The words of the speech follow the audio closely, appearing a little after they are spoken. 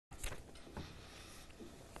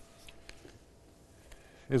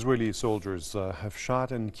Israeli soldiers have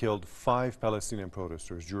shot and killed 5 Palestinian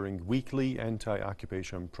protesters during weekly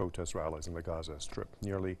anti-occupation protest rallies in the Gaza Strip.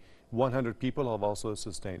 Nearly 100 people have also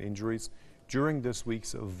sustained injuries during this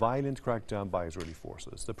week's violent crackdown by Israeli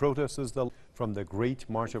forces. The protest is from the Great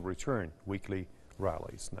March of Return weekly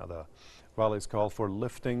rallies. Now, the rallies call for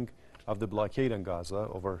lifting of the blockade on Gaza.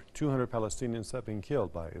 Over 200 Palestinians have been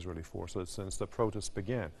killed by Israeli forces since the protests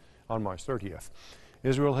began on March 30th.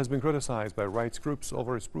 Israel has been criticized by rights groups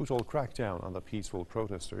over its brutal crackdown on the peaceful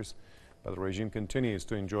protesters, but the regime continues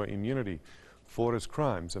to enjoy immunity for its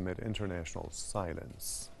crimes amid international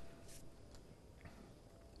silence.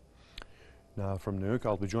 Now from New York,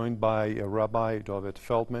 I'll be joined by Rabbi David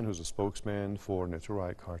Feldman, who's a spokesman for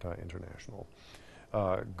Neturei Karta International.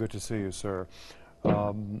 Good to see you, sir.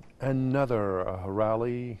 Another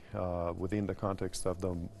rally within the context of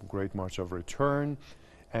the Great March of Return.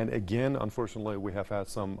 And again, unfortunately, we have had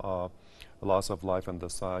some loss of life on the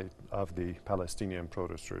side of the Palestinian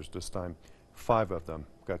protesters. This time, 5 of them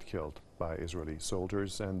got killed by Israeli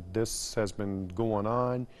soldiers. And this has been going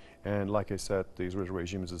on. And like I said, the Israeli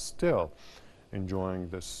regime is still enjoying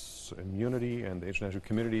this immunity, and the international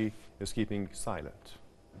community is keeping silent.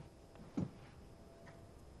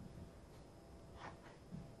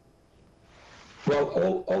 Well,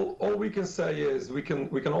 all we can say is we can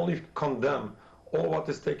only condemn all what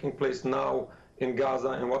is taking place now in Gaza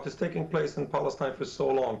and what is taking place in Palestine for so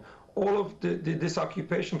long. All of this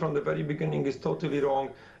occupation from the very beginning is totally wrong,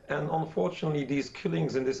 and unfortunately these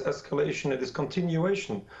killings and this escalation and this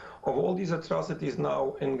continuation of all these atrocities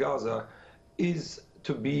now in Gaza is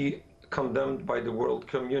to be condemned by the world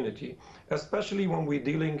community, especially when we're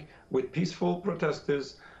dealing with peaceful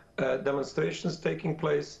protesters, demonstrations taking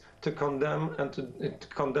place to condemn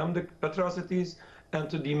the atrocities and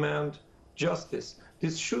to demand justice.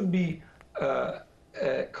 This should be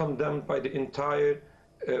condemned by the entire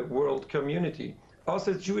world community. Us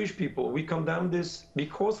as Jewish people, we condemn this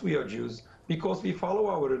because we are Jews, because we follow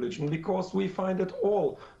our religion, because we find that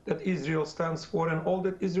all that Israel stands for and all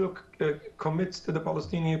that Israel commits to the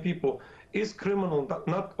Palestinian people is criminal,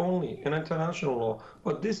 not only in international law,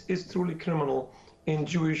 but this is truly criminal in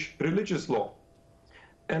Jewish religious law.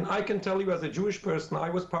 And I can tell you, as a Jewish person, I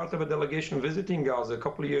was part of a delegation visiting Gaza a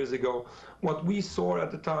couple of years ago. What we saw at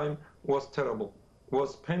the time was terrible,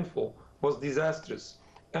 was painful, was disastrous.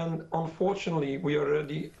 And unfortunately, we are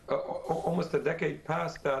already almost a decade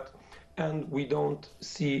past that, and we don't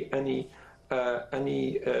see any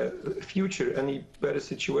future, any better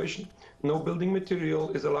situation. No building material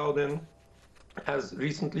is allowed in. As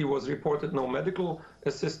recently was reported, no medical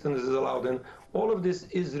assistance is allowed in. All of this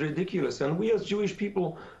is ridiculous. And we as Jewish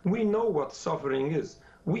people, we know what suffering is.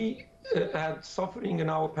 We had suffering in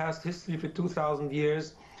our past history for 2,000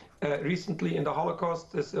 years. Recently in the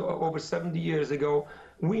Holocaust, over 70 years ago,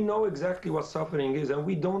 we know exactly what suffering is, and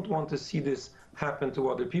we don't want to see this happen to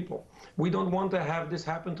other people. We don't want to have this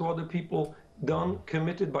happen to other people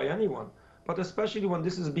committed by anyone, but especially when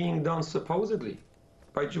this is being done supposedly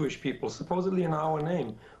by Jewish people, supposedly in our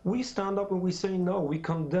name. We stand up and we say no, we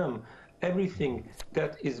condemn everything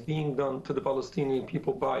that is being done to the Palestinian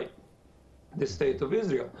people by the state of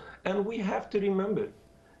Israel. And we have to remember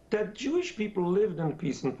that Jewish people lived in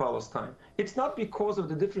peace in Palestine. It's not because of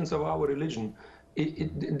the difference of our religion.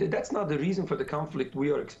 That's not the reason for the conflict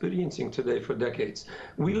we are experiencing today for decades.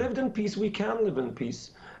 We lived in peace, we can live in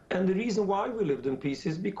peace. And the reason why we lived in peace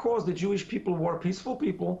is because the Jewish people were peaceful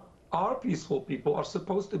people, are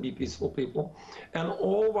supposed to be peaceful people, and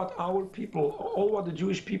all what the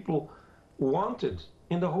Jewish people wanted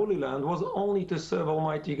in the Holy Land was only to serve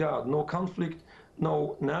Almighty God. No conflict,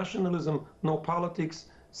 no nationalism, no politics,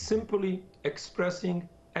 simply exercising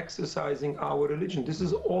our religion. This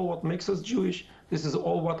is all what makes us Jewish. This is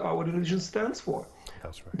all what our religion stands for.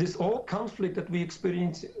 That's right. This whole conflict that we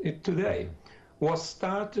experience today was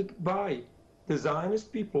started by the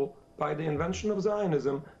Zionist people, by the invention of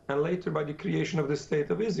Zionism, and later by the creation of the State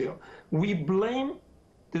of Israel. We blame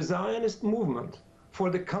the Zionist movement for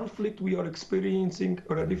the conflict we are experiencing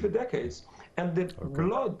already for decades, and the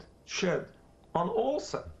blood shed on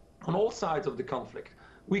all sides of the conflict.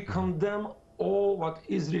 We condemn all what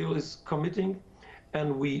Israel is committing,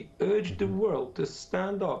 and we urge the world to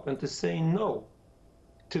stand up and to say no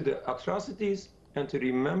to the atrocities, and to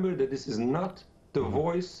remember that this is not the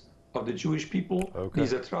voice of the Jewish people.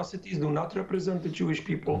 These atrocities do not represent the Jewish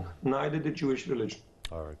people, neither the Jewish religion.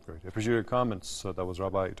 All right, great. I appreciate your comments. That was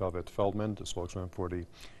Rabbi David Feldman, the spokesman for the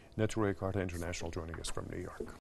Neturei Karta International, joining us from New York.